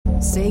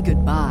Say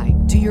goodbye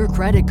to your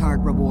credit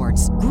card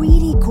rewards.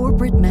 Greedy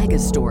corporate mega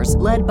stores,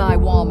 led by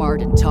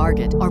Walmart and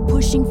Target, are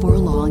pushing for a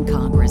law in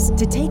Congress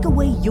to take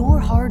away your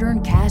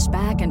hard-earned cash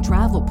back and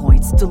travel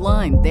points to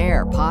line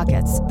their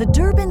pockets. The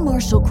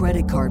Durbin-Marshall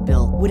credit card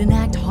bill would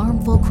enact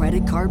harmful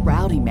credit card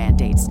routing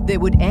mandates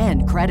that would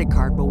end credit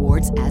card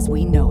rewards as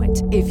we know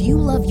it. If you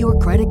love your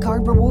credit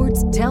card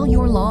rewards, tell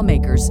your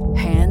lawmakers,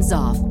 hands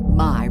off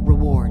my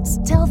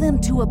rewards. Tell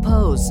them to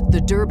oppose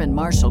the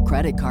Durbin-Marshall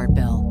credit card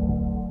bill.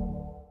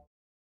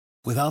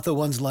 Without the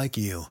ones like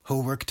you,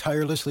 who work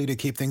tirelessly to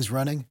keep things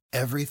running,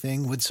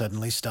 everything would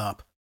suddenly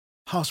stop.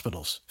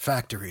 Hospitals,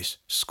 factories,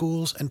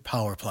 schools, and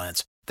power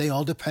plants, they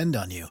all depend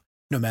on you.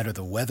 No matter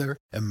the weather,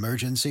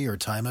 emergency, or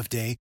time of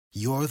day,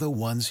 you're the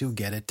ones who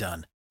get it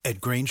done.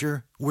 At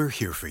Grainger, we're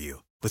here for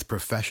you with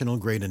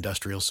professional-grade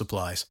industrial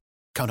supplies.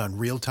 Count on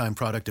real-time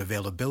product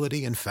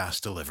availability and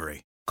fast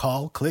delivery.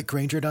 Call, click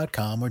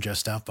Grainger.com, or just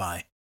stop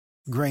by.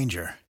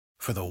 Grainger,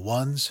 for the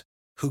ones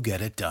who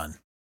get it done.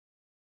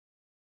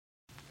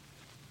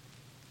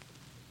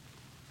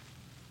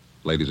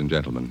 Ladies and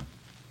gentlemen,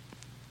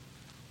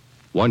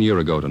 1 year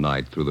ago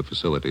tonight, through the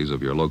facilities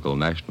of your local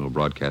National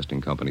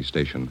Broadcasting Company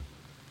station,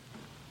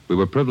 we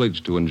were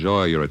privileged to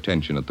enjoy your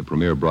attention at the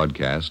premiere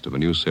broadcast of a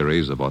new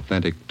series of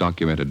authentic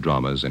documented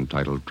dramas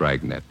entitled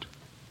Dragnet.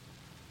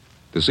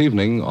 This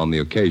evening, on the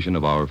occasion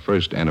of our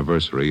first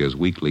anniversary as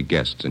weekly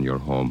guests in your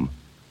home,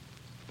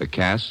 the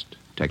cast,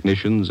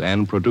 technicians,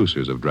 and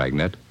producers of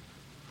Dragnet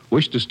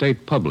wish to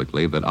state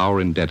publicly that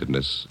our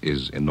indebtedness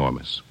is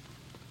enormous.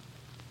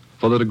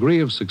 For the degree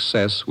of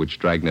success which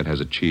Dragnet has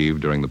achieved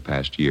during the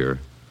past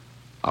year,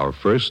 our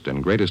first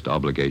and greatest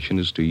obligation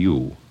is to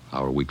you,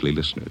 our weekly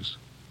listeners,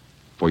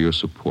 for your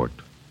support,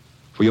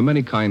 for your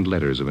many kind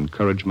letters of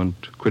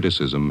encouragement,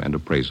 criticism, and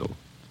appraisal.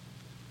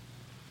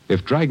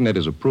 If Dragnet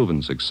is a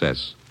proven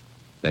success,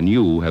 then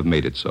you have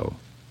made it so.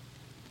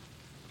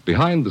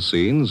 Behind the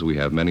scenes, we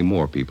have many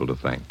more people to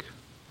thank: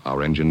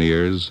 our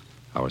engineers,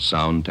 our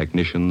sound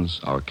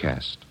technicians, our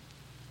cast.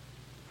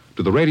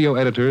 To the radio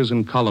editors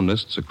and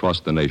columnists across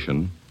the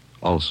nation,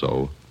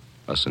 also,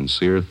 a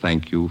sincere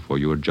thank you for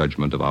your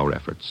judgment of our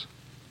efforts.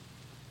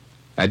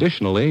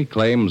 Additionally,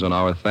 claims on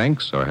our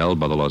thanks are held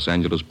by the Los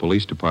Angeles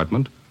Police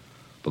Department,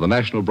 for the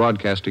National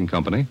Broadcasting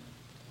Company,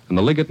 and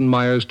the Liggett &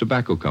 Myers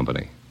Tobacco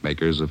Company,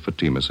 makers of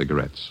Fatima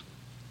cigarettes.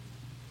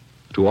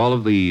 To all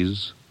of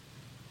these,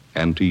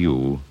 and to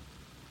you,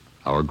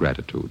 our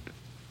gratitude.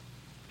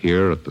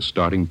 Here at the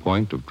starting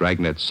point of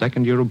Dragnet's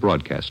second year of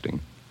broadcasting,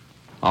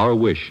 our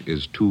wish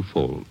is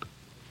twofold.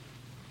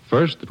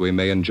 First, that we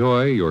may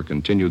enjoy your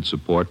continued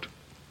support.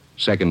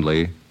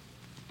 Secondly,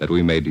 that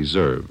we may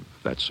deserve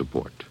that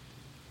support.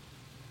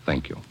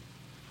 Thank you.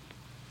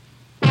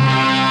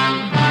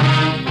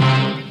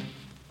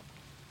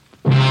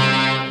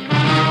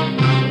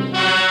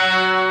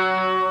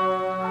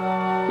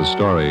 The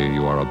story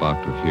you are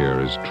about to hear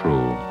is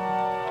true.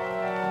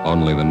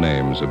 Only the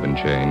names have been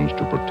changed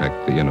to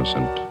protect the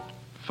innocent.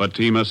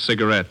 Fatima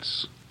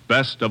Cigarettes,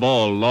 best of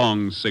all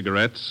long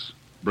cigarettes,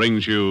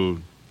 brings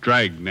you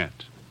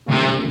Dragnet.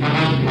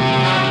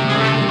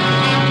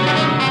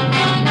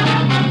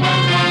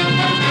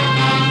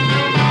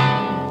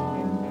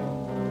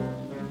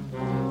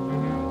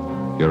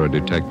 You're a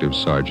detective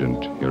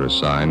sergeant. You're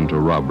assigned to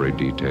robbery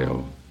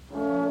detail.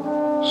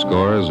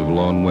 Scores of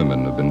lone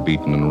women have been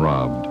beaten and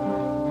robbed.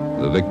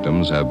 The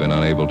victims have been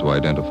unable to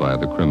identify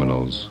the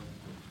criminals.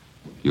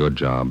 Your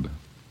job,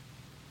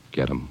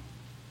 get them.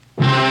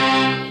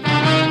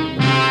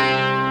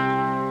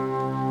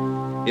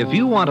 If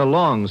you want a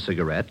long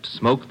cigarette,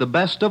 smoke the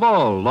best of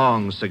all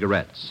long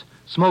cigarettes.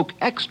 Smoke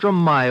extra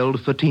mild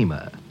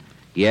Fatima.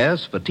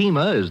 Yes,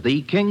 Fatima is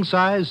the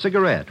king-size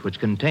cigarette which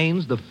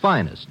contains the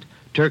finest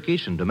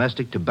Turkish and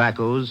domestic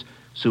tobaccos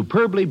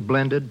superbly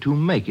blended to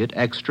make it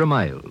extra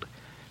mild,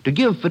 to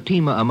give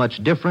Fatima a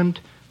much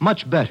different,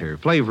 much better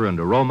flavor and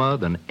aroma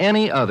than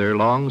any other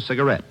long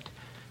cigarette.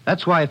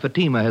 That's why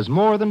Fatima has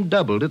more than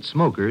doubled its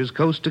smokers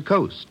coast to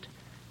coast.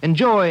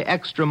 Enjoy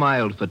extra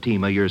mild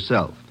Fatima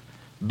yourself.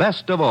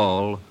 Best of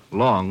all,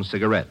 long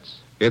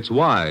cigarettes. It's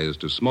wise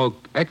to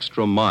smoke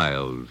extra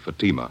mild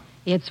Fatima.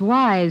 It's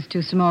wise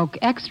to smoke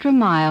extra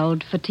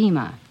mild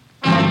Fatima.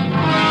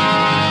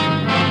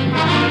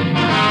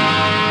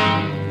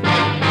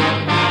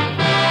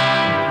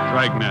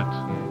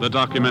 Dragnet, the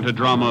documented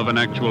drama of an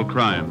actual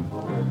crime.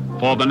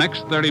 For the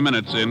next 30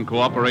 minutes, in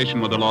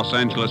cooperation with the Los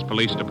Angeles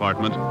Police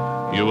Department,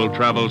 you will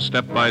travel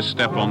step by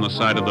step on the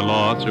side of the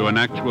law through an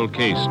actual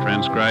case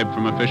transcribed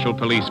from official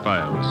police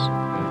files.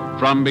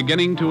 From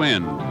beginning to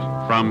end,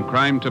 from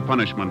crime to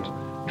punishment,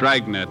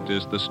 Dragnet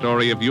is the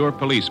story of your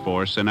police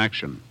force in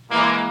action.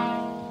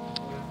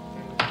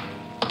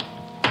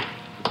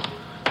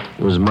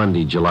 It was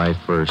Monday, July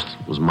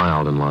 1st. It was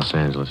mild in Los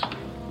Angeles.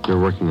 We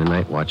were working the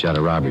night watch out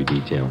of robbery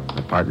detail.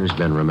 My partner's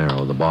Ben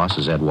Romero. The boss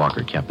is Ed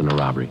Walker, captain of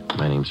robbery.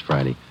 My name's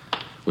Friday.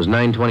 It was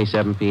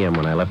 9:27 p.m.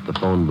 when I left the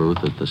phone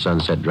booth at the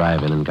Sunset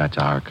Drive-In and got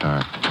to our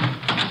car.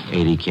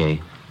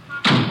 80K.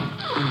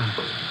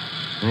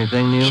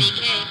 Anything, Neil?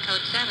 80K,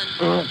 code 7.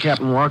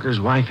 Captain Walker's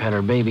wife had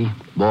her baby.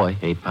 Boy,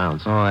 8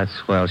 pounds. Oh, that's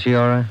swell. She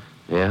all right?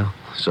 Yeah,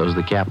 so's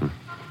the captain.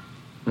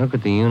 Look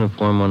at the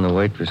uniform on the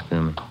waitress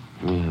coming.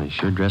 Yeah, they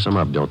sure dress them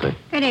up, don't they?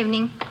 Good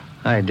evening.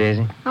 Hi,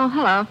 Daisy. Oh,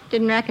 hello.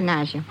 Didn't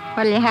recognize you.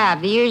 What'll you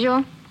have? The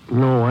usual?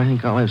 No, I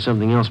think I'll have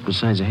something else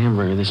besides a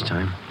hamburger this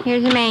time.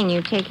 Here's the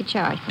menu. Take your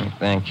choice. Oh,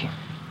 thank you.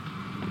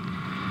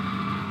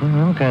 Well,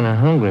 I'm kind of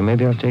hungry.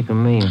 Maybe I'll take a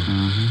meal.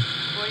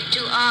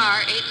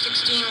 42R,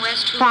 816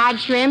 West. Fried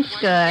shrimp's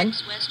good.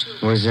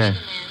 Where's that?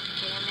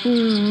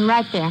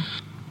 Right there.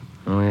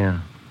 Oh, yeah.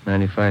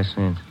 95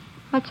 cents.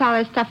 What's all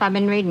this stuff I've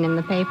been reading in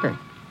the paper?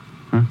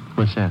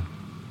 What's that?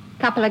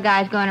 Couple of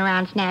guys going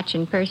around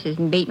snatching purses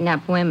and beating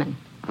up women.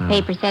 The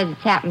paper says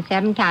it's happened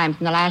 7 times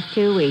in the last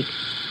 2 weeks.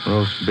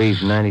 Roast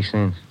beef, 90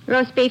 cents.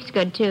 Roast beef's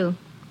good, too.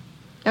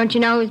 Don't you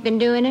know who's been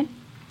doing it?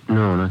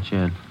 No, not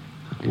yet.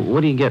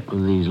 What do you get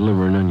with these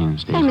liver and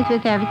onions, Daisy? Same as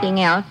with everything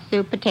else.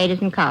 Soup,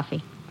 potatoes, and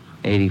coffee.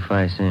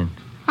 85 cents.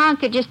 Why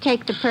don't they just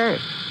take the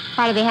purse?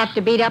 Why do they have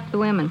to beat up the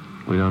women?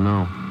 We don't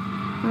know.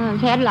 Well,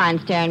 those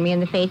headlines staring me in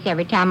the face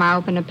every time I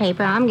open a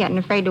paper. I'm getting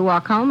afraid to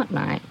walk home at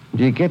night.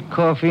 Do you get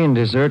coffee and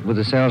dessert with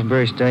the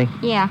Salisbury steak?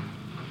 Yeah.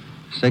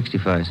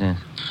 65 cents.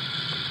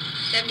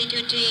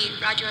 72T,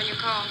 Roger on your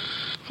call.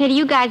 Say, do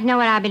you guys know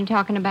what I've been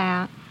talking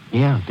about?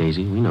 Yeah,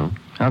 Daisy, we know.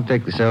 I'll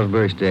take the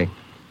Salisbury steak.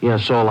 Yeah,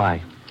 so'll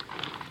I.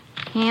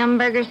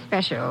 Hamburger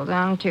specials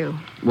on 2.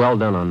 Well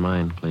done on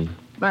mine, please.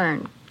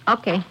 Burned.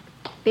 Okay.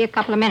 Be a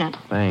couple of minutes.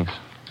 Thanks.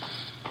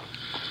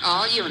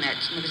 All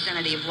units in the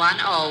vicinity of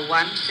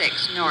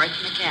 1016 North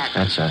McAdam.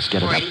 That's us.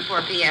 Get it up.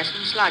 484 PS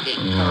and slugging,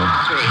 code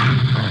 3.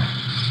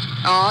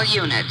 All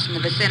units in the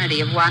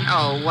vicinity of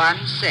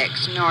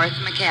 1016 North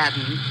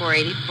McAdam,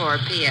 484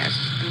 PS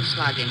and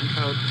slugging,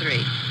 code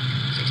 3.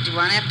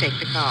 61F, take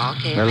the call.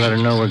 I'll let her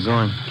know we're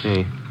going.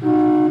 Okay.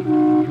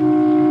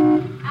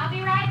 I'll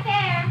be right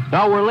there.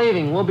 No, we're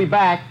leaving. We'll be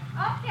back.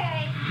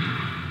 Okay.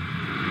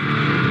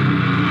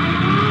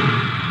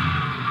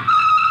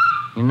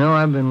 You know,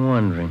 I've been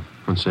wondering.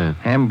 What's that?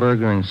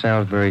 Hamburger and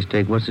Salisbury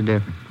steak, what's the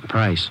difference?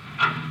 Price.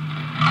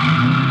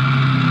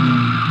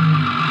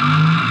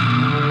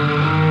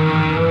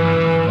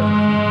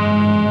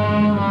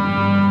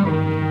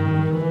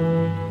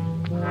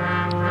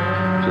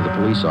 To the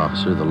police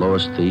officer, the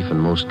lowest thief and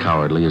most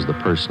cowardly is the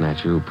purse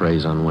snatcher who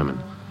preys on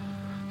women.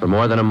 For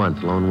more than a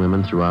month, lone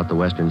women throughout the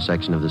western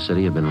section of the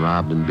city have been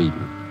robbed and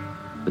beaten.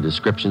 The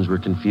descriptions were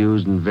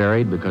confused and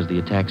varied because the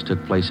attacks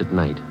took place at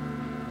night.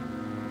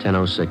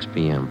 10:06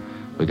 p.m.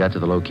 We got to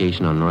the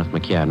location on North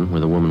McAdam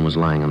where the woman was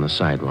lying on the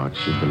sidewalk.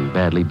 She'd been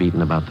badly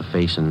beaten about the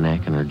face and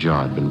neck, and her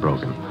jaw had been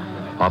broken.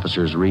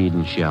 Officers Reed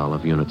and Shell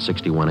of Unit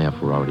 61F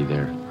were already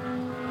there.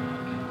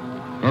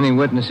 Any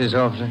witnesses,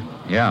 officer?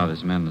 Yeah,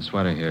 this man in the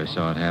sweater here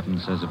saw it happen.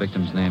 Says the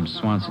victim's name's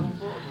Swanson.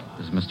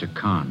 This is Mr.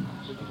 Kahn.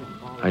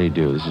 How do you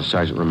do? This is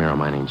Sergeant Romero.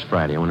 My name's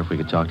Friday. I wonder if we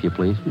could talk to you,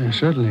 please? Yeah,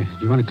 certainly. Do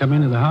you want to come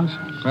into the house?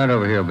 Right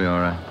over here will be all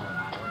right.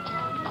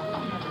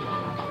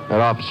 That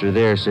officer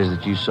there says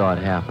that you saw it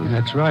happen.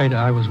 That's right.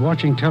 I was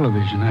watching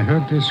television. I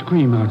heard this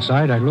scream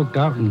outside. I looked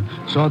out and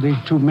saw these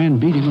 2 men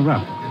beating her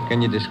up.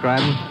 Can you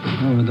describe them?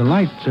 Oh, the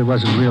light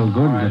wasn't real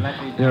good.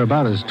 They're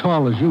about as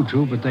tall as you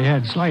two, but they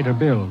had slighter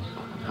builds.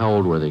 How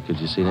old were they? Could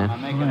you see that?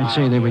 I'd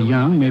say they were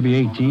young, maybe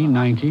 18,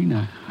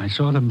 19. I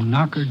saw them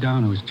knock her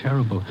down. It was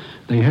terrible.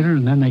 They hit her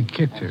and then they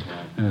kicked her.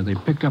 They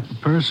picked up the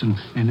purse and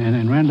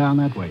ran down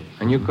that way.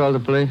 And you called the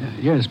police?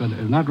 Yes, but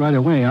not right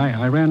away.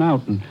 I ran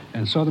out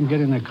and saw them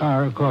get in their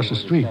car across the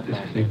street.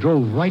 They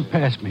drove right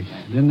past me.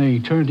 Then they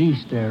turned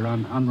east there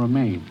on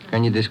Romaine.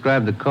 Can you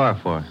describe the car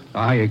for us?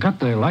 I got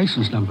the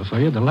license number for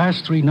you. The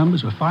last 3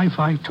 numbers were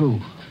 552.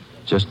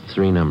 Just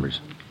 3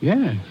 numbers?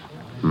 Yeah.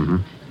 Mm-hmm.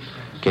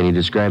 Can you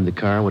describe the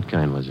car? What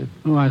kind was it?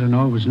 Oh, I don't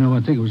know. It was new.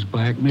 I think it was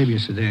black. Maybe a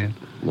sedan.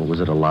 Well, was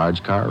it a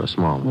large car or a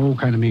small one? Oh,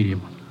 kind of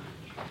medium.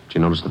 Did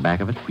you notice the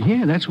back of it?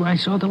 Yeah, that's where I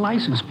saw the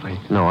license plate.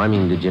 No, I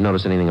mean, did you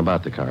notice anything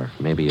about the car?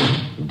 Maybe a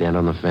dent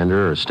on the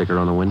fender or a sticker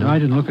on the window? No, I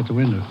didn't look at the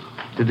window.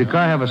 Did the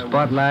car have a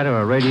spotlight or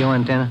a radio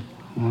antenna?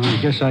 Well,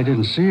 I guess I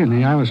didn't see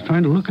any. I was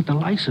trying to look at the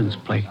license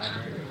plates.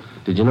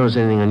 Did you notice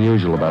anything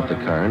unusual about the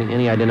car?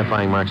 Any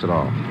identifying marks at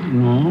all?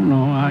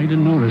 No, I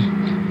didn't notice.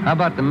 How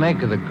about the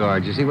make of the car?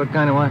 Did you see what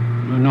kind of one?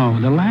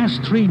 No, the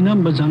last 3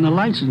 numbers on the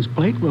license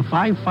plate were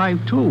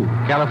 552.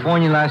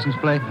 California license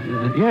plate?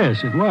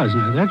 Yes, it was.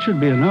 Now, that should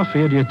be enough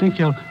here. Do you think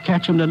you'll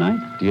catch him tonight?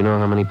 Do you know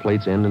how many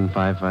plates end in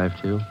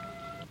 552?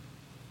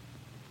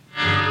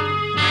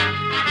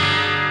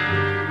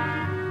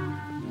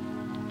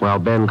 While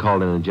Ben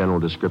called in a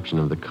general description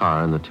of the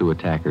car and the 2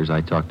 attackers,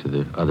 I talked to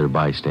the other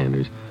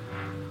bystanders.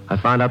 I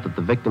found out that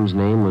the victim's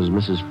name was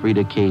Mrs.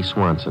 Frida K.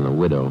 Swanson, a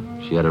widow.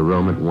 She had a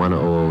room at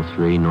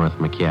 1003 North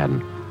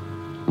McAdam.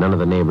 None of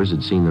the neighbors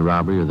had seen the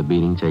robbery or the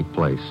beating take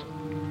place.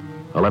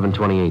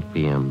 11:28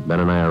 p.m. Ben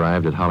and I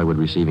arrived at Hollywood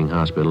Receiving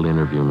Hospital to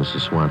interview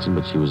Mrs. Swanson,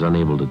 but she was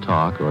unable to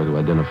talk or to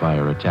identify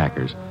her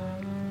attackers.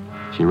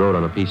 She wrote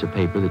on a piece of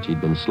paper that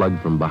she'd been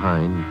slugged from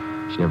behind.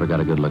 She never got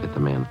a good look at the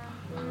man.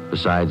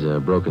 Besides a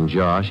broken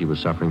jaw, she was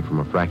suffering from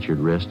a fractured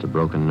wrist, a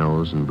broken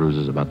nose, and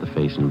bruises about the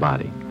face and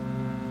body.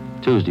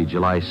 Tuesday,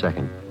 July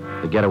 2nd.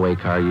 The getaway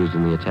car used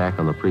in the attack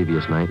on the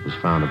previous night was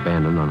found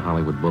abandoned on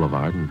Hollywood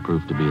Boulevard and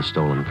proved to be a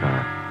stolen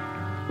car.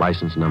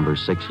 License number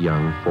 6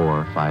 Young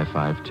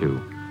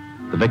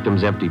 4552. The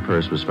victim's empty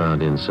purse was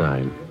found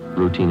inside.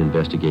 Routine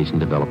investigation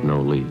developed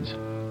no leads.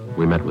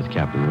 We met with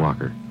Captain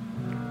Walker.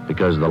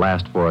 Because the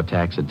last 4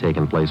 attacks had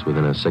taken place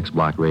within a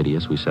 6-block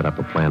radius, we set up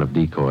a plan of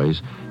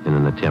decoys in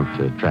an attempt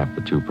to trap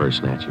the 2 purse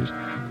snatchers.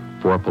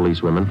 4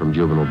 policewomen from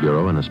Juvenile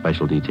Bureau and a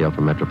special detail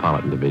from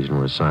Metropolitan Division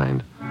were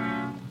assigned.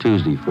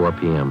 Tuesday, 4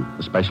 p.m.,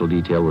 the special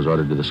detail was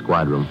ordered to the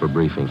squad room for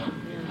briefing.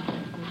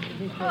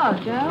 Hello,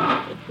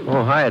 Joe.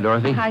 Oh, hiya,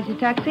 Dorothy. How's your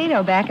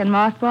tuxedo? Back in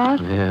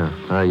mothballs? Yeah,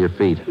 how are your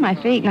feet? My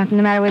feet, nothing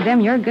the matter with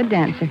them. You're a good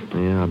dancer.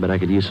 Yeah, I bet I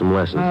could use some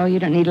lessons. Oh, you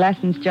don't need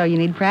lessons, Joe. You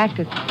need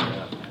practice.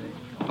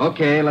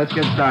 Okay, let's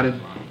get started.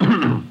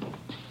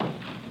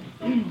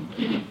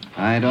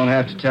 I don't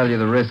have to tell you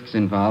the risks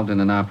involved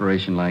in an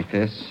operation like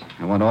this.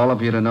 I want all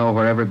of you to know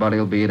where everybody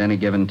will be at any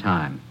given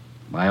time.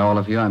 By all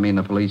of you, I mean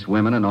the police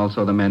women and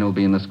also the men who'll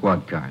be in the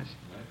squad cars.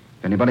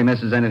 If anybody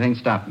misses anything,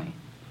 stop me.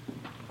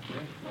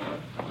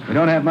 We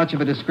don't have much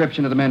of a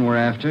description of the men we're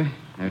after.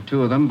 There are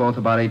 2 of them, both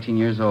about 18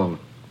 years old.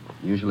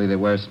 Usually they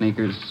wear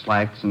sneakers,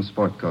 slacks, and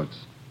sport coats.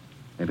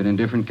 They've been in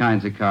different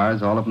kinds of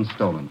cars, all of them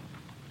stolen.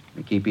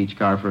 They keep each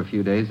car for a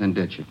few days, then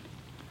ditch it.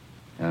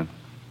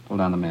 Pull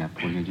down the map,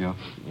 will you, Joe?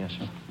 Yes,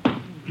 sir.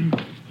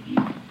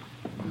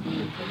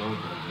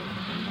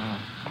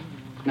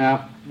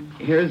 Now,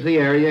 here's the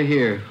area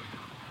here.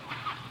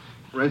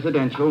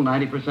 Residential,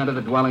 90% of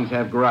the dwellings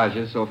have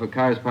garages, so if a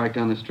car is parked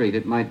on the street,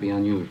 it might be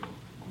unusual.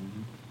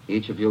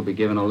 Each of you will be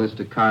given a list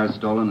of cars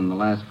stolen in the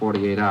last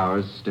 48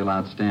 hours, still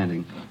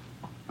outstanding.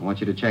 I want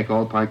you to check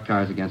all parked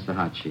cars against the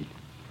hot sheet.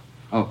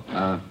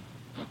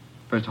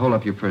 First, hold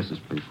up your purses,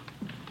 please.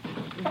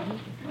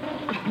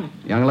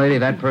 Young lady,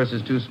 that purse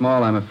is too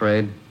small, I'm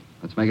afraid.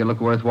 Let's make it look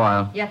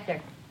worthwhile. Yes,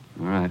 sir.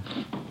 All right.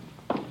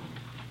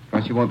 Of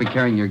course, you won't be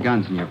carrying your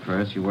guns in your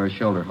purse. You wear a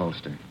shoulder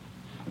holster.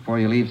 Before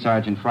you leave,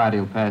 Sergeant Friday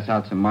will pass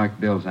out some marked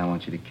bills I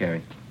want you to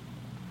carry.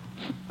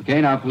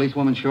 Okay, now,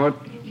 policewoman Short.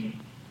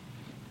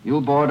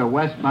 You'll board a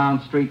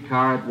westbound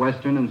streetcar at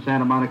Western and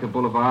Santa Monica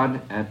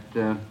Boulevard at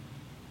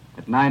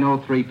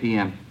 9:03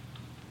 p.m.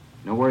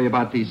 Don't worry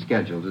about these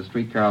schedules. The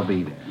streetcar will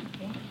be there.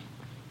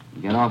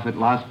 You get off at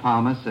Las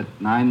Palmas at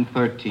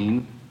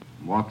 9:13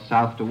 and walk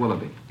south to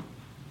Willoughby.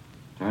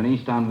 Turn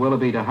east on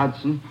Willoughby to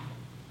Hudson,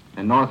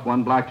 and north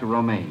 1 block to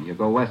Romaine. You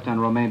go west on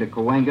Romaine to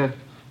Cahuenga,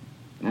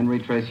 and then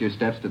retrace your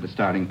steps to the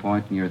starting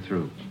point, and you're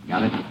through.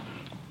 Got it?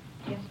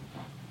 Yes.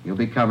 You'll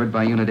be covered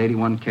by Unit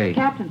 81K.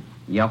 Captain.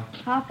 Yep.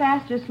 How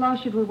fast or slow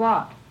should we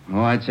walk?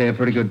 Oh, I'd say a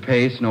pretty good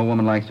pace. No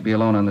woman likes to be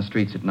alone on the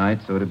streets at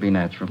night, so it'd be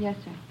natural. Yes,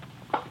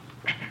 sir.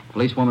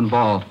 Policewoman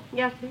Ball.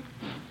 Yes, sir.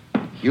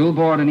 You'll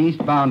board an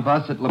eastbound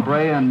bus at La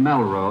Brea and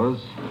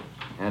Melrose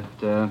at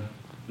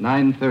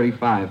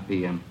 9:35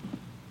 p.m.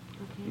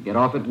 Okay. You get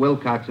off at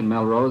Wilcox and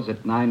Melrose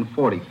at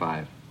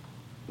 9:45.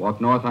 Walk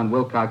north on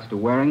Wilcox to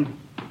Waring.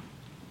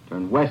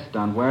 Turn west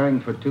on Waring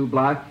for 2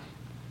 blocks,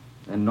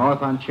 then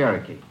north on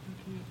Cherokee. Okay.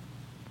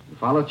 You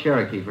follow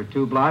Cherokee for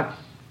 2 blocks,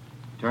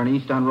 turn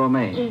east on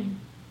Romaine.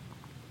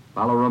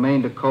 Follow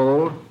Romaine to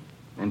Cole,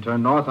 and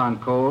turn north on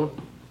Cole.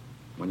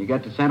 When you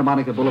get to Santa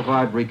Monica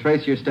Boulevard,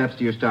 retrace your steps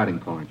to your starting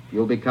point.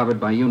 You'll be covered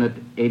by Unit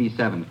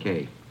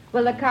 87K.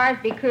 Will the cars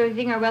be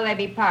cruising or will they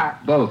be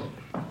parked? Both.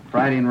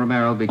 Friday and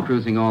Romero will be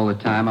cruising all the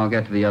time. I'll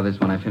get to the others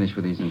when I finish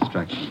with these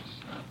instructions.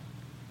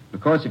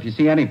 Of course, if you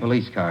see any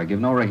police car, give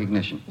no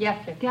recognition.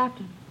 Yes, sir.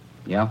 Captain,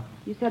 Yeah?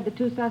 you said the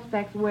 2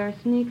 suspects wear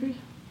sneakers?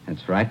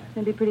 That's right. It's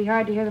going to be pretty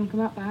hard to hear them come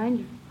up behind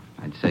you.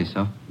 I'd say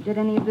so. Did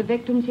any of the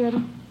victims hear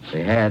them? If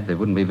they had, they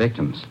wouldn't be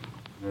victims.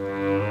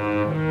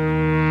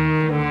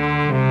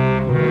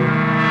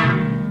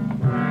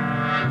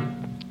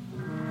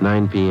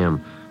 9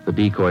 p.m. The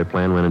decoy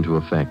plan went into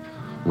effect.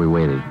 We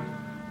waited.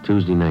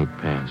 Tuesday night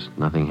passed.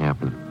 Nothing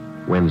happened.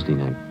 Wednesday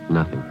night,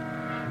 nothing.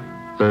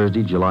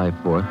 Thursday, July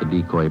 4th, the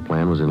decoy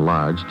plan was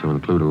enlarged to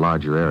include a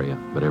larger area,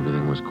 but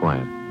everything was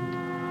quiet.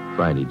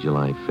 Friday,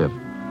 July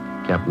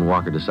 5th. Captain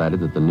Walker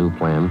decided that the new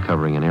plan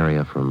covering an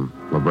area from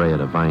La Brea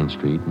to Vine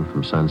Street and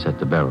from Sunset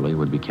to Beverly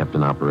would be kept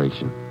in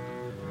operation.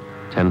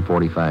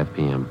 10:45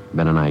 p.m.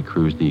 Ben and I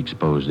cruised the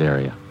exposed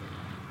area.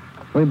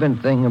 We've been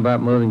thinking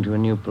about moving to a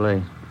new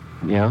place.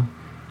 Yeah?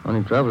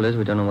 Only trouble is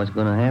we don't know what's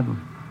going to happen.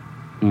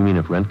 You mean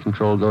if rent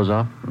control goes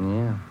off?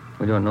 Yeah.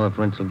 We don't know if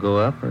rents will go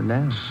up or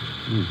down.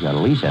 You've got a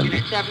lease, haven't you?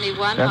 Unit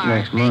 71, That's Mars,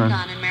 next month.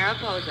 Macon and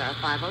Mariposa,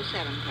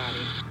 507 party.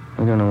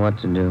 We don't know what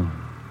to do.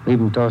 We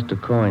even tossed a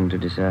coin to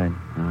decide.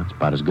 Well, that's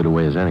about as good a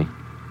way as any.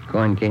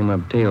 Coin came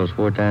up tails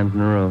 4 times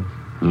in a row.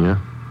 Yeah?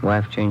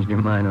 Wife changed her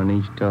mind on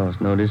each toss.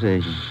 No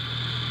decision.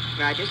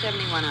 Roger,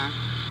 71R.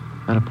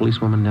 That a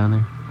policewoman down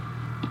there?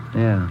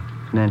 Yeah,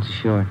 it's Nancy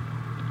Short.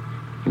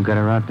 You got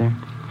her out there?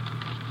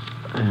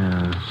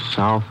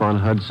 South on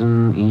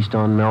Hudson, east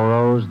on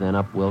Melrose, then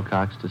up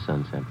Wilcox to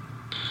Sunset.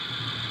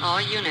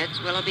 All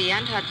units, Willoughby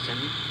and Hudson,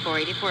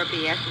 484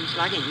 BS and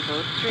slugging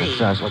code 3.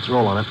 That's us. Let's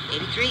roll on it.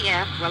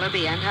 83F,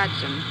 Willoughby and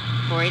Hudson,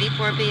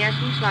 484 BS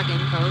and slugging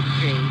code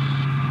 3.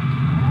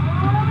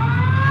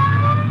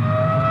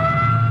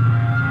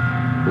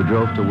 We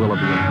drove to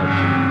Willoughby and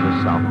Hudson,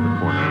 just south of the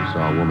corner, and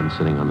saw a woman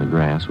sitting on the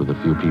grass with a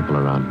few people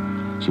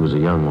around. She was a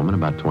young woman,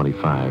 about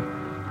 25.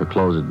 Her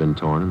clothes had been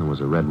torn, and there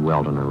was a red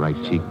welt on her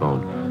right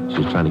cheekbone. She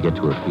was trying to get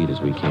to her feet as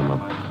we came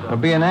up. There'll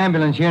be an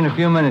ambulance here in a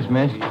few minutes,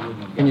 miss.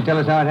 Can you tell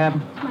us how it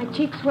happened? My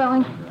cheek's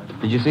swelling.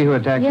 Did you see who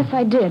attacked you? Yes,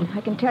 I did.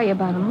 I can tell you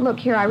about them. Look,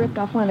 here, I ripped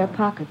off one of their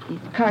pockets. These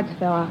cards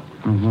fell out.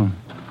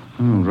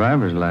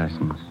 Driver's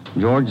license.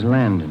 George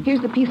Landon. Here's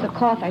the piece of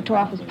cloth I tore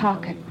off his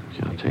pocket.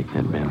 I'll take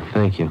that, Ben.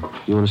 Thank you.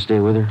 You want to stay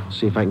with her? I'll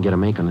see if I can get a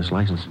make on this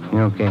license.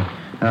 Okay.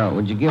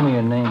 Would you give me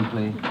your name,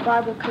 please?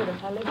 Barbara Curtis.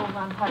 I live over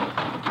on Hudson.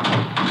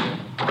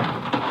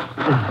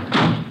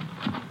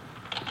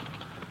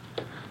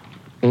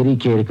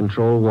 80K to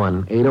Control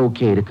 1.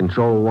 80K to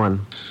Control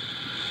 1.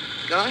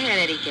 Go ahead,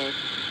 Eddie K.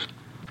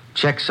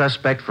 Check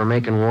suspect for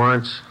making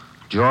warrants.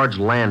 George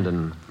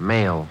Landon,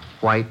 male,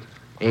 white,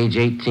 age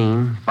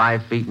 18,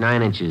 5 feet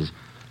 9 inches,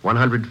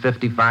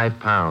 155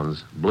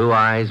 pounds, blue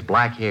eyes,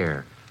 black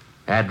hair.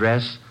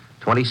 Address,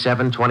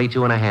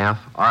 2722 and a half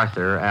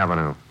Arthur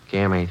Avenue,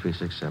 KMA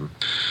 367.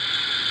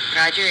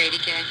 Roger,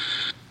 80K.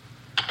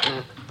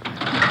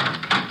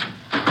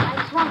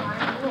 I swung on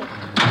it and missed.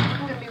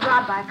 I'm going to be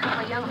robbed by a couple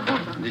of young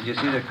hoodlums. Did you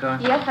see the car?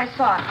 Yes, I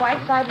saw it.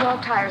 White sidewall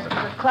tires. It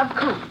was a club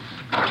coupe.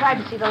 I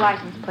tried to see the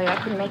license plate. I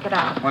couldn't make it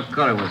out. What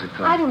color was the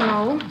car? I don't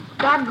know.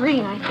 Dark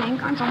green, I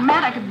think. I'm so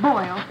mad I could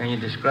boil. Can you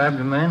describe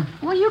the man?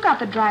 Well, you got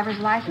the driver's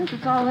license.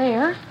 It's all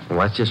there. Well,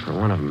 that's just for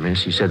one of them,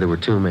 miss. You said there were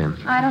 2 men.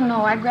 I don't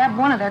know. I grabbed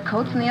one of their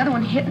coats and the other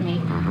one hit me.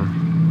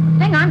 The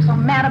thing I'm so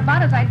mad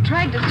about is I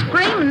tried to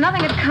scream and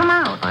nothing had come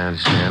out. I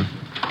understand.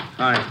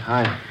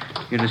 Hi.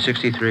 You're the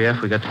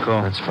 63F. We got the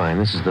call. That's fine.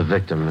 This is the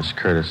victim, Miss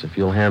Curtis. If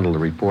you'll handle the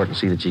report and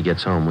see that she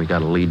gets home, we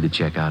got a lead to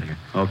check out here.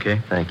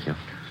 Okay. Thank you.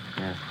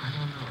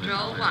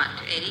 Control 1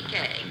 to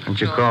 80K. What's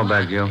your call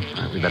back, Joe?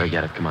 We better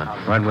get it. Come on.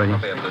 Right with you.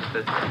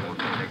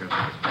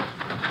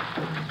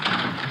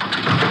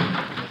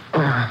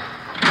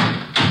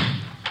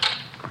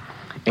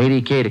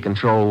 80K to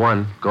Control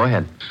 1. Go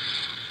ahead.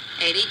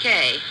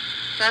 80K.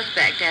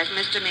 Suspect has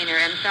misdemeanor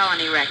and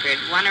felony record.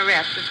 1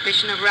 arrest,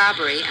 suspicion of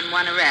robbery, and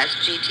 1 arrest,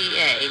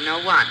 GTA.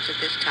 No wants at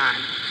this time.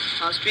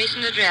 Most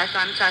recent address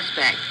on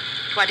suspect,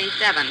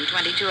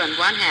 2722 and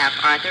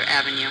 1/2 Arthur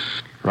Avenue.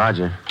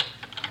 Roger.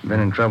 Been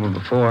in trouble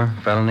before.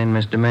 Felony and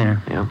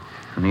misdemeanor. Yep.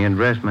 And the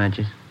address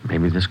matches.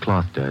 Maybe this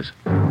cloth does.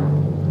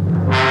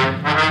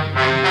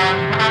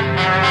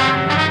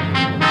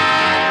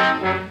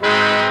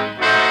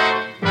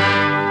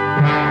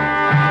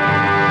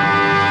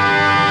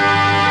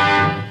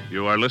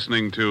 You are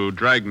listening to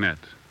Dragnet,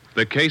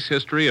 the case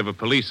history of a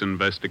police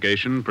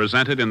investigation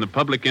presented in the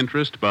public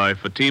interest by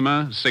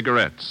Fatima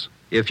Cigarettes.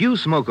 If you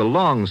smoke a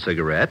long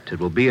cigarette,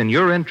 it will be in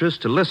your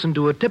interest to listen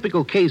to a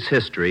typical case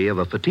history of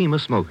a Fatima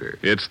smoker.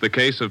 It's the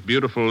case of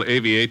beautiful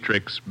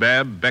aviatrix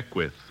Bab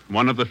Beckwith,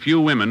 one of the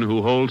few women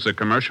who holds a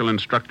commercial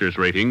instructor's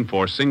rating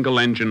for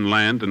single-engine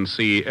land and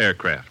sea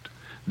aircraft.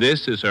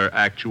 This is her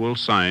actual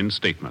signed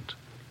statement.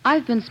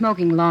 I've been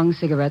smoking long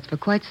cigarettes for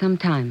quite some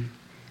time.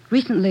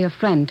 Recently, a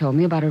friend told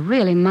me about a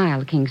really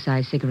mild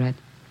king-size cigarette,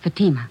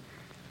 Fatima.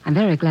 I'm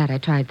very glad I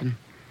tried them.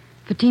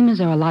 Fatimas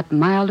are a lot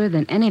milder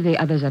than any of the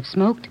others I've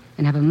smoked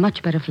and have a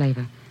much better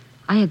flavor.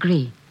 I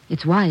agree.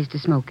 It's wise to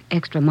smoke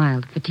extra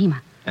mild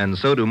Fatima. And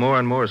so do more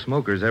and more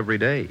smokers every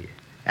day.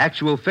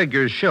 Actual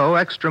figures show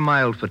extra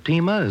mild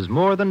Fatima has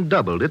more than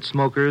doubled its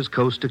smokers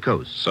coast to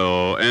coast.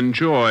 So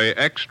enjoy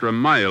extra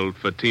mild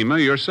Fatima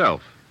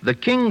yourself. The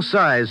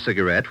king-size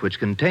cigarette, which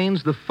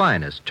contains the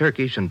finest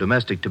Turkish and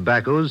domestic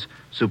tobaccos,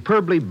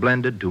 superbly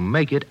blended to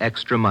make it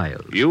extra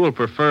mild. You will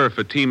prefer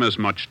Fatima's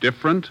much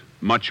different,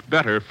 much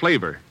better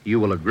flavor. You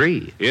will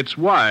agree. It's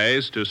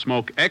wise to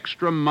smoke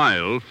extra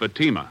mild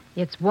Fatima.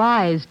 It's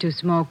wise to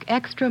smoke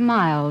extra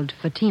mild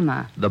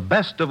Fatima. The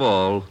best of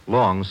all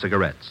long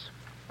cigarettes.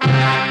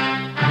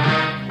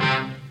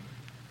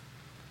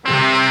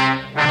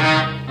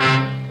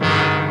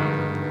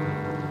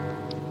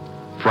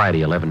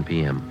 Friday, 11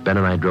 p.m. Ben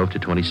and I drove to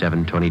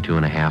 2722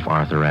 and a half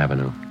Arthur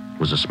Avenue. It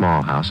was a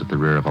small house at the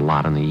rear of a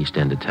lot on the east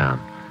end of town.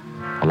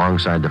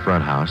 Alongside the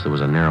front house, there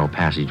was a narrow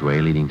passageway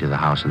leading to the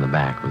house in the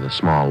back with a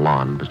small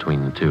lawn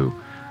between the two.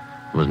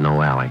 There was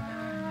no alley,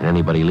 and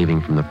anybody leaving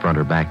from the front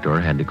or back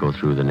door had to go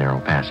through the narrow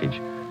passage.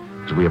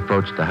 As we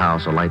approached the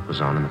house, a light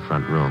was on in the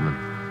front room,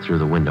 and through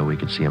the window we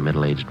could see a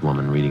middle-aged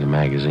woman reading a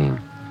magazine.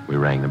 We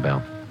rang the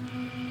bell.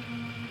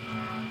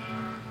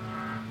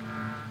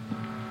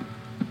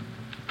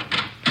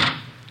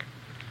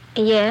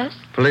 Yes?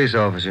 Police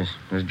officers.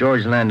 Does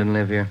George Landon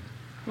live here?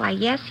 Why,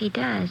 yes, he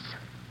does.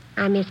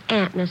 I'm his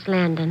aunt, Miss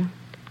Landon.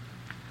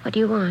 What do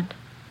you want?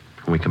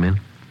 Can we come in?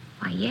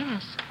 Why,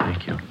 yes.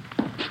 Thank you.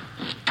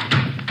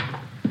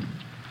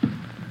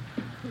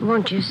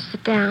 Won't you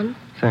sit down?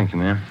 Thank you,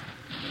 ma'am.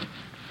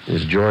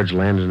 Is George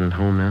Landon at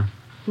home now?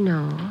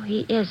 No,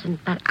 he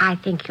isn't, but I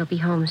think he'll be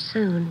home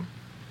soon.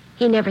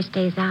 He never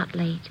stays out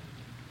late.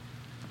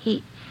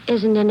 He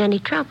isn't in any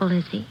trouble,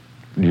 is he?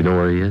 Do you know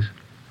where he is?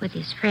 With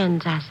his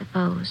friends, I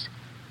suppose.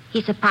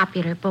 He's a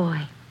popular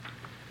boy.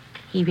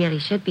 He really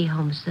should be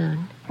home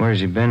soon.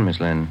 Where's he been,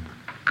 Miss Landon?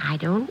 I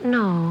don't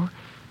know.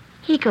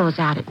 He goes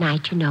out at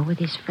night, with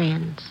his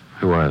friends.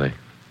 Who are they?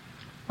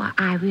 Well,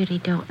 I really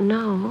don't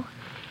know.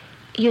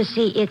 You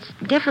see, it's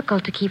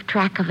difficult to keep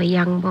track of a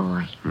young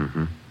boy.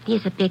 Mm-hmm.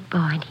 He's a big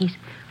boy, and he's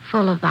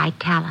full of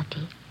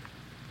vitality.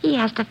 He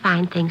has to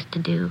find things to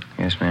do.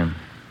 Yes, ma'am.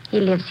 He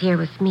lives here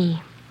with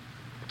me.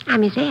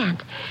 I'm his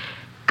aunt.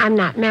 I'm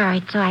not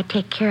married, so I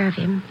take care of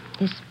him.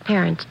 His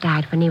parents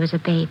died when he was a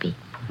baby.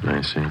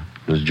 I see.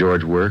 Does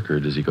George work, or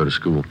does he go to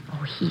school?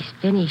 Oh, he's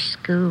finished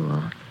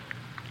school.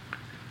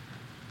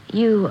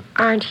 You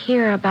aren't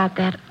here about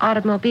that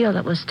automobile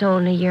that was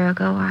stolen a year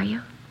ago, are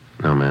you?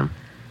 No, ma'am.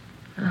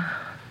 Oh,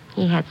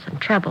 he had some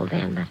trouble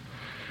then, but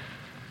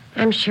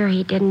I'm sure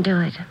he didn't do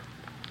it.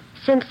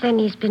 Since then,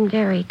 he's been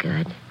very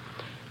good.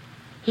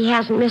 He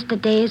hasn't missed a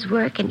day's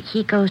work, and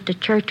he goes to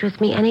church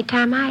with me any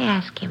time I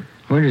ask him.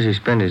 Where does he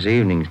spend his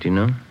evenings, do you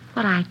know?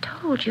 Well, I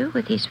told you,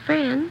 with his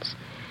friends.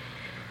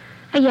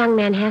 A young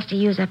man has to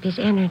use up his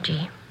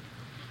energy.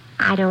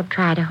 I don't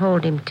try to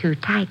hold him too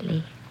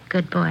tightly.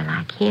 Good boy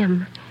like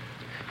him.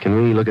 Can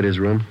we look at his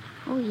room?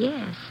 Oh,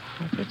 yes.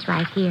 Yes, it's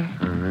right here.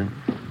 All right.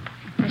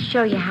 I'll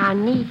show you how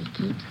neat he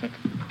keeps it.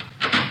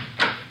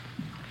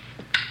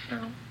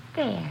 Oh,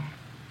 there.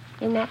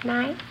 Isn't that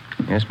nice?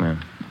 Yes,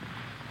 ma'am.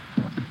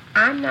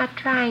 I'm not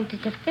trying to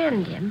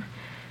defend him.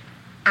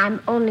 I'm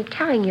only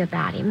telling you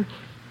about him.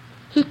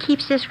 He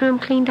keeps this room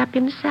cleaned up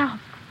himself.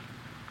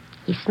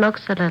 He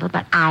smokes a little,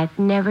 but I've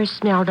never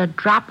smelled a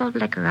drop of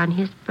liquor on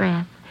his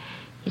breath.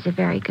 He's a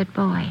very good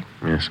boy.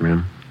 Yes,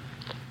 ma'am.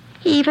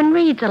 He even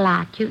reads a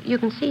lot. You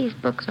can see his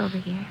books over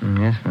here.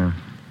 Yes, ma'am.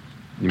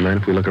 You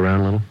mind if we look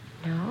around a little?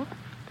 No.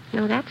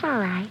 No, that's all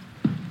right.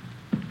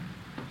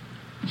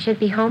 Should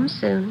be home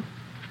soon.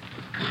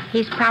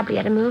 He's probably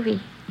at a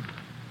movie.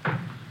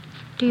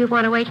 Do you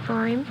want to wait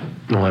for him?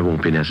 No, that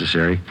won't be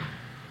necessary.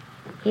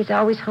 He's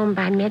always home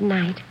by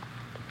midnight.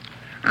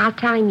 I'll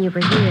tell him you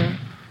were here.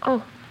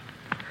 Oh,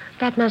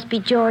 that must be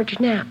George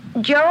now.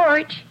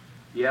 George!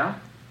 Yeah?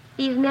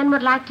 These men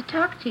would like to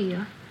talk to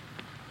you.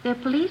 They're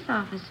police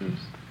officers.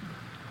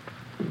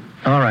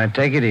 All right,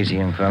 take it easy,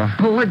 young fellow.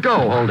 Oh, let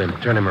go. Hold him.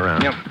 Turn him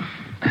around. Yep.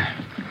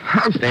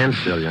 Stand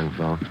still, young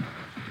fellow.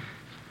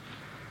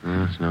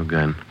 Oh, it's no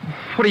gun.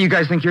 What do you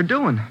guys think you're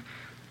doing?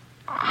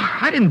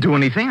 I didn't do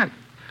anything. I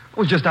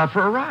was just out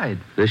for a ride.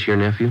 This your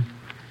nephew?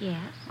 Yes.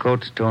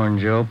 Coat's torn,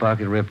 Joe.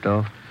 Pocket ripped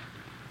off.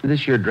 Is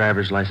this your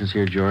driver's license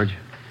here, George?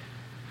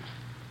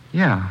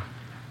 Yeah.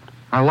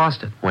 I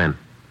lost it. When?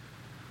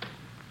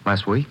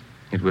 Last week.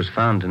 It was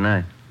found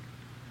tonight.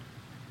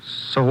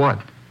 So what?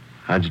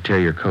 How'd you tear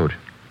your coat?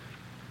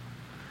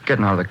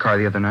 Getting out of the car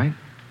the other night.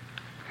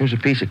 Here's a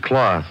piece of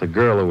cloth. The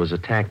girl who was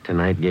attacked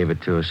tonight gave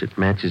it to us. It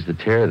matches the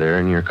tear there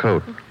in your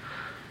coat.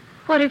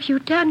 What have you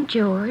done,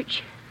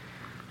 George?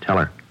 Tell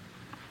her.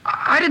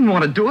 I didn't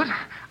want to do it.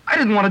 I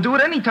didn't want to do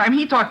it any time.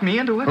 He talked me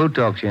into it. Who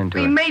talked you into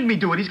it? He made me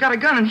do it. He's got a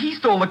gun, and he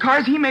stole the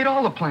cars. He made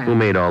all the plans. Who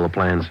made all the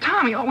plans?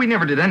 Tommy. Oh, we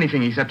never did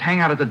anything except hang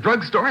out at the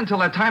drugstore until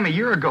that time a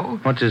year ago.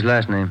 What's his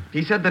last name?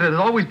 He said that it'd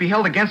always be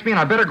held against me, and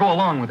I better go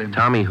along with him.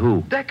 Tommy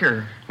who?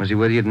 Decker. Was he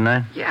with you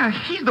tonight? Yeah,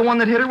 he's the one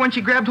that hit her when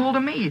she grabbed hold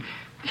of me.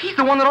 He's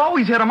the one that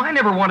always hit him. I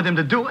never wanted him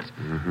to do it.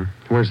 Mm-hmm.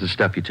 Where's the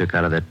stuff you took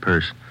out of that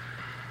purse?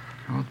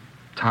 Oh,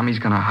 Tommy's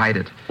gonna hide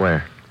it.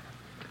 Where?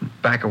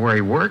 Back of where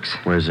he works.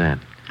 Where's that?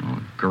 Oh,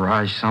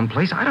 garage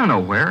someplace. I don't know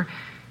where.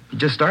 He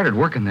just started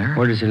working there.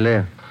 Where does he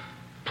live?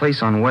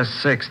 Place on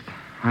West 6th.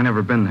 I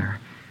never been there.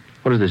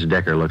 What does this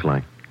Decker look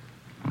like?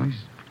 Well, he's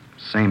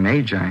same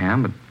age I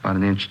am, but about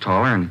an inch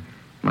taller, and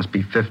must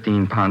be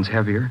 15 pounds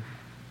heavier.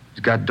 He's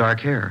got dark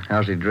hair.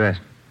 How's he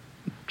dressed?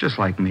 Just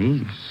like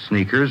me.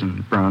 Sneakers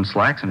and brown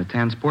slacks and a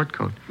tan sport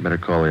coat. Better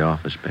call the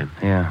office, Ben.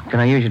 Yeah.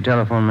 Can I use your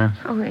telephone, ma'am?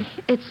 Oh,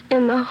 it's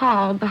in the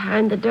hall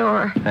behind the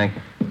door. Thank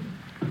you.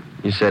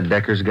 You said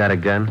Decker's got a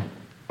gun?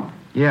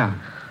 Yeah.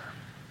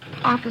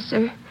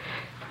 Officer,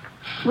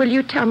 will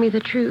you tell me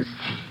the truth?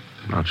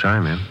 I'll try,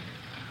 ma'am.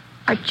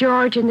 Are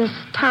George and this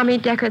Tommy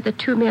Decker the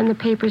two men the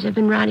papers have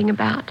been writing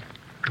about?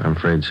 I'm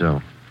afraid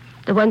so.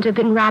 The ones who've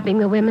been robbing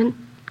the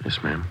women?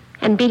 Yes, ma'am.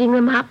 And beating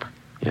them up?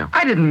 Yeah.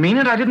 I didn't mean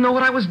it. I didn't know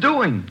what I was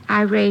doing.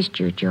 I raised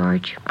you,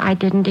 George. I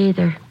didn't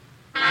either.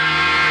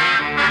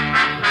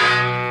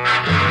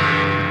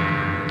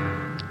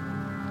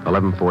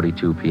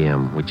 11:42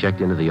 p.m. We checked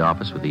into the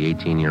office with the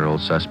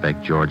 18-year-old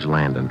suspect, George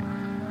Landon.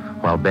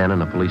 While Ben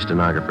and a police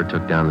stenographer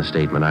took down the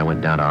statement, I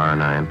went down to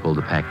R&I and pulled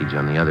a package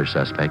on the other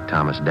suspect,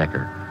 Thomas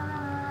Decker.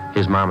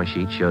 His mama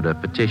sheet showed a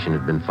petition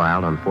had been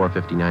filed on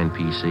 459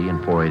 PC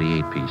and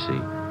 488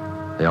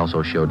 PC. They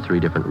also showed 3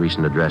 different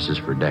recent addresses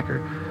for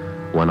Decker.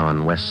 One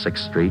on West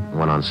 6th Street,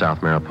 one on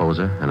South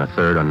Mariposa, and a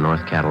third on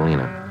North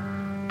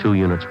Catalina. 2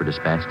 units were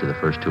dispatched to the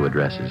first 2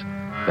 addresses.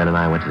 Ben and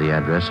I went to the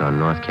address on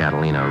North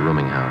Catalina, a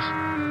rooming house.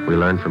 We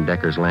learned from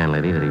Decker's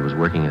landlady that he was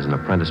working as an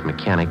apprentice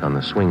mechanic on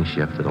the swing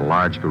shift at a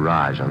large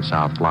garage on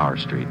South Flower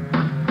Street.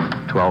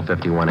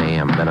 12:51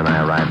 a.m., Ben and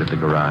I arrived at the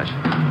garage.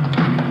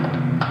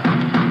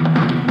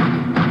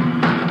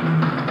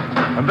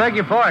 I beg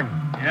your pardon.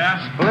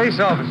 Yeah? Police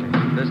officer.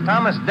 Does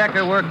Thomas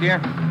Decker work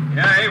here?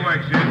 Yeah, he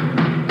works here.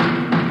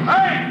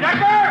 Hey,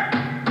 Decker!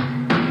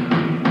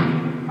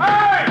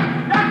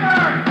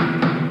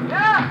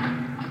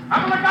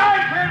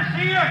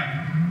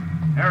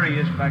 he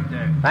is back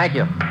there. Thank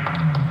you.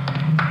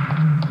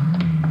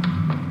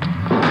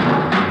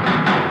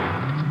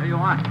 Who you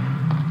want?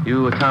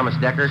 You Thomas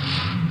Decker?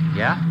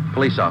 Yeah?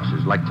 Police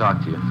officers like to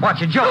talk to you.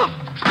 Watch it, Joe.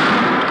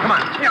 Come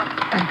on.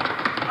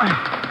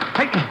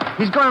 Hey,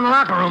 he's going in the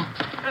locker room.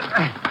 All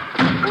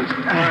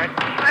right.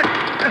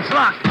 Let's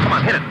lock. Come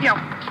on, hit it. Yeah.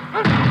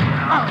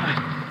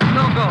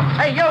 No go.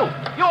 Hey, you!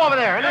 You over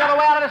there. Any other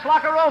way out of this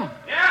locker room?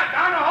 Yeah,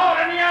 down the hole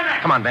in the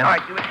annex. Come on, Ben. All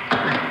right.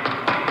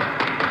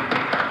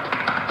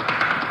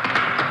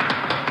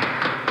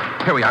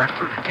 Here we are.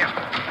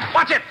 Yeah.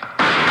 Watch it.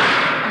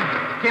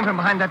 Came from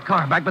behind that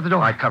car, back by the door.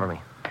 All right, cover me.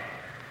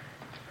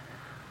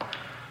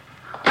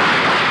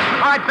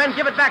 All right, Ben,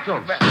 give it back to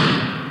him. I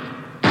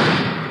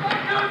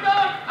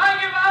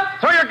give up.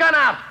 Throw your gun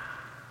out.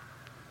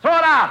 Throw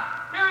it out.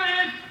 Here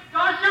it is.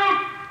 Don't shoot.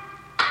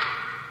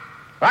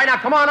 All right, now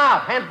come on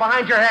out. Hands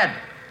behind your head.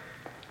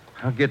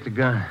 I'll get the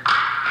gun.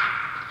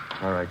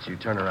 All right, you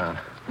turn around.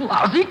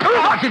 Lousy.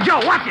 Watch it, Joe.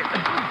 Watch it.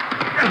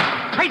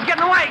 Hey, he's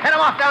getting away. Head him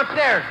off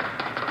downstairs.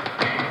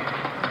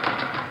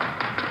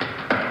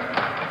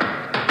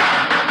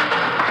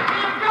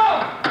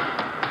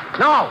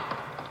 No.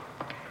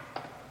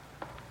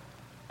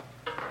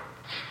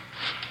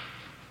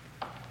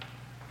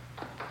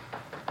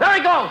 There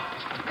he goes.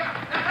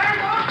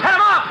 Head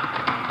him off.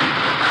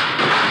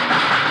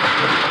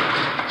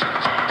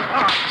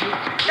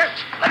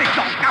 Let it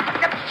go.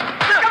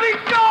 Let it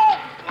go.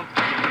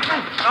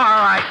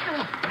 All right.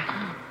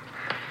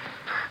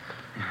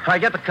 All right,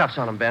 get the cuffs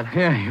on him, Ben.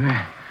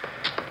 Yeah.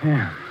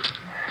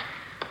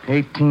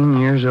 18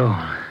 years old.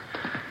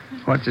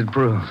 What's it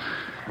prove?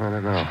 I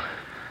don't know.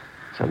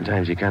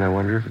 Sometimes you kind of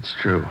wonder if it's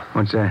true.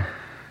 What's that?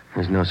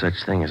 There's no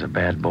such thing as a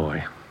bad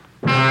boy.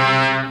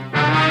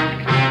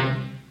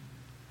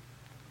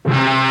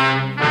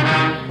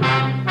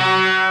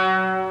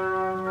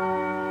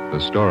 The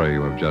story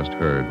you have just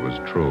heard was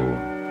true.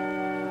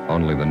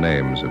 Only the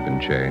names have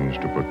been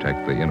changed to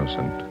protect the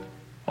innocent.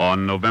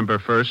 On November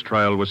 1st,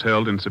 trial was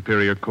held in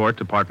Superior Court,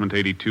 Department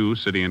 82,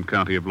 City and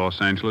County of Los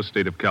Angeles,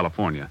 State of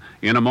California.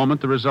 In a moment,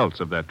 the results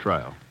of that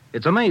trial.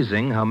 It's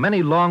amazing how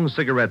many long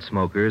cigarette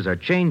smokers are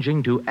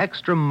changing to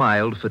extra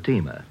mild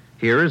Fatima.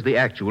 Here is the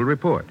actual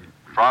report.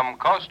 From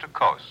coast to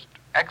coast,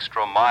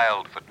 extra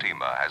mild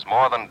Fatima has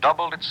more than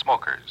doubled its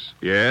smokers.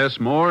 Yes,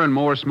 more and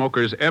more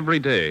smokers every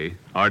day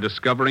are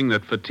discovering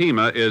that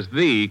Fatima is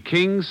the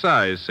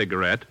king-size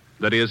cigarette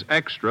that is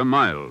extra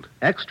mild.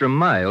 Extra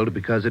mild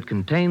because it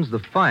contains the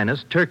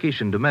finest Turkish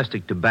and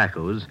domestic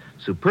tobaccos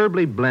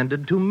superbly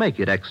blended to make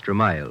it extra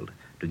mild,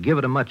 to give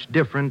it a much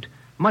different,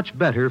 much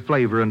better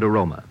flavor and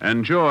aroma.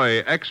 Enjoy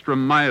extra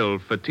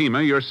mild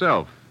Fatima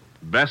yourself.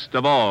 Best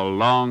of all,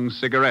 long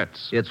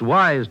cigarettes. It's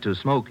wise to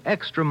smoke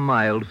extra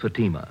mild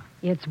Fatima.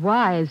 It's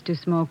wise to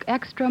smoke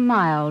extra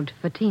mild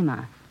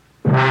Fatima.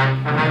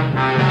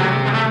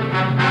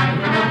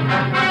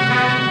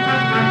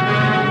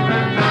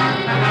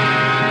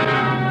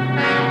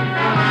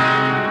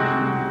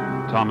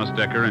 Thomas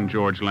Decker and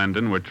George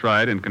Landon were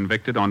tried and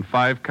convicted on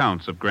 5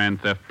 counts of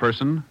grand theft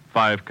person,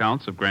 5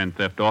 counts of grand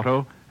theft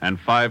auto, and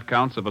 5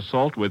 counts of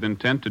assault with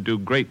intent to do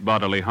great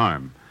bodily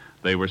harm.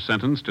 They were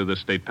sentenced to the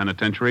state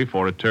penitentiary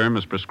for a term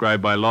as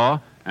prescribed by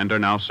law and are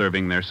now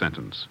serving their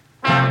sentence.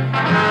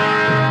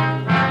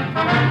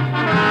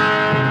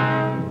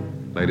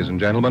 Ladies and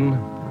gentlemen,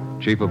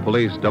 Chief of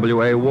Police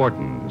W.A.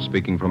 Wharton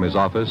speaking from his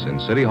office in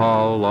City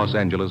Hall, Los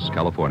Angeles,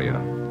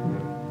 California.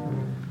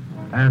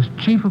 As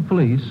Chief of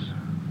Police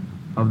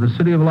of the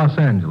City of Los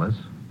Angeles,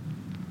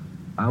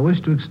 I wish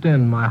to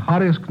extend my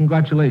heartiest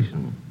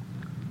congratulations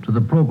to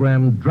the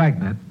program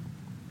Dragnet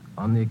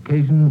on the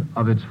occasion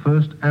of its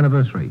first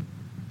anniversary.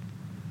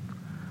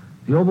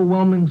 The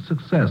overwhelming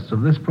success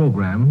of this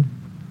program,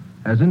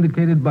 as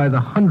indicated by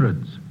the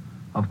hundreds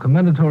of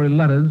commendatory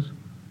letters,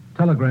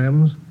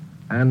 telegrams,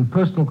 and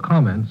personal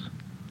comments,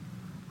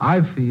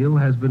 I feel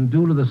has been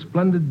due to the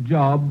splendid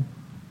job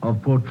of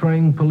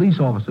portraying police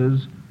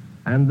officers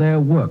and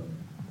their work.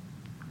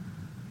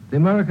 The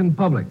American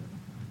public,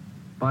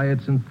 by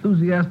its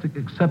enthusiastic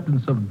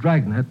acceptance of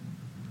Dragnet,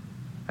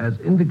 has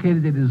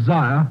indicated a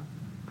desire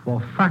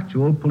for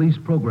factual police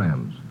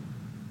programs.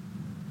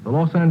 The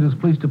Los Angeles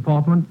Police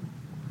Department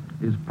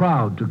is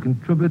proud to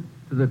contribute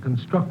to the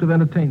constructive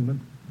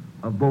entertainment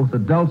of both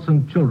adults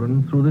and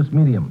children through this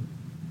medium.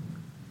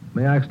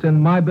 May I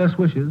extend my best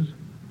wishes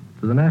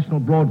to the National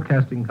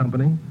Broadcasting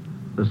Company,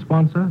 the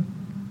sponsor,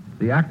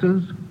 the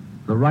actors,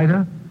 the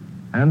writer,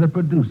 and the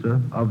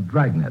producer of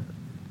Dragnet.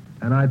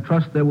 And I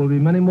trust there will be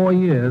many more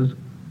years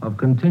of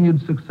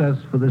continued success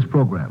for this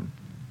program.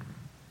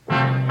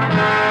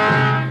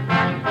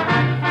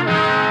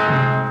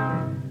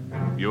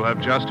 You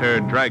have just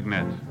heard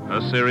Dragnet,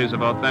 a series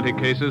of authentic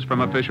cases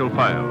from official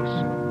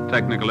files.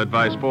 Technical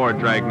advice for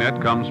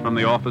Dragnet comes from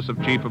the Office of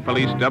Chief of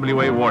Police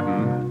W.A.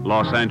 Wharton,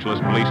 Los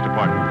Angeles Police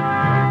Department.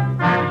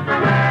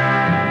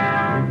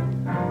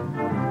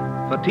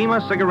 Fatima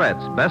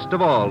Cigarettes, best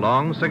of all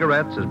long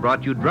cigarettes, has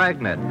brought you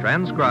Dragnet,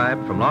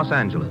 transcribed from Los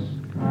Angeles.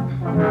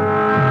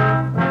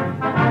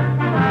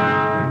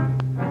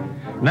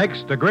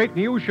 Next, a great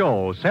new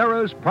show,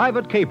 Sarah's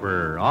Private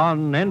Caper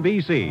on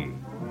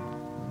NBC.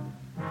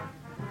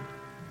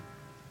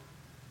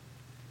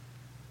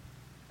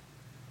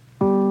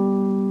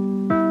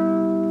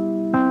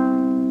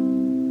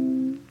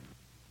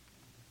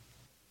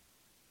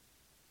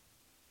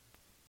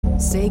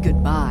 Say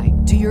goodbye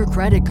to your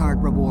credit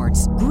card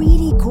rewards.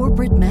 Greedy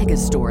corporate mega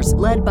stores,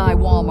 led by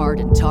Walmart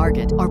and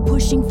Target, are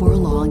pushing for a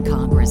law in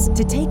Congress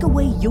to take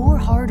away your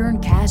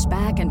hard-earned cash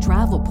back and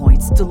travel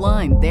points to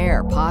line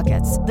their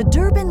pockets. The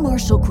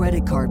Durbin-Marshall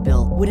credit card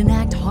bill would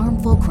enact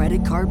harmful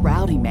credit card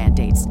routing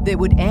mandates that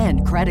would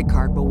end credit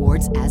card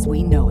rewards as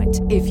we know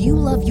it. If you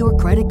love your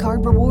credit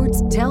card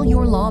rewards, tell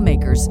your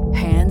lawmakers,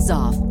 hands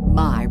off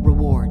my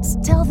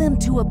rewards. Tell them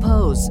to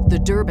oppose the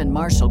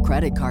Durbin-Marshall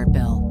credit card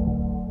bill.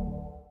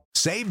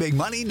 Save big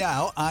money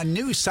now on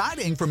new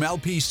siding from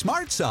LP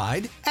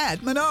SmartSide at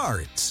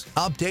Menards.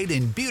 Update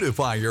and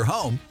beautify your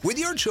home with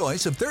your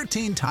choice of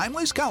 13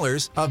 timeless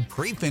colors of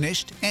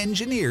pre-finished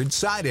engineered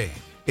siding.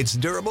 It's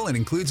durable and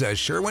includes a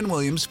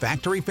Sherwin-Williams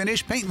factory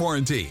finish paint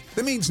warranty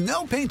that means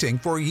no painting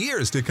for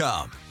years to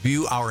come.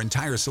 View our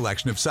entire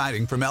selection of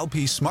siding from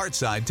LP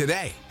SmartSide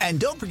today. And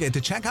don't forget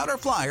to check out our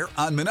flyer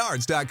on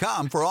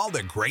Menards.com for all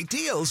the great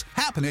deals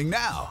happening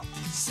now.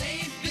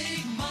 Save big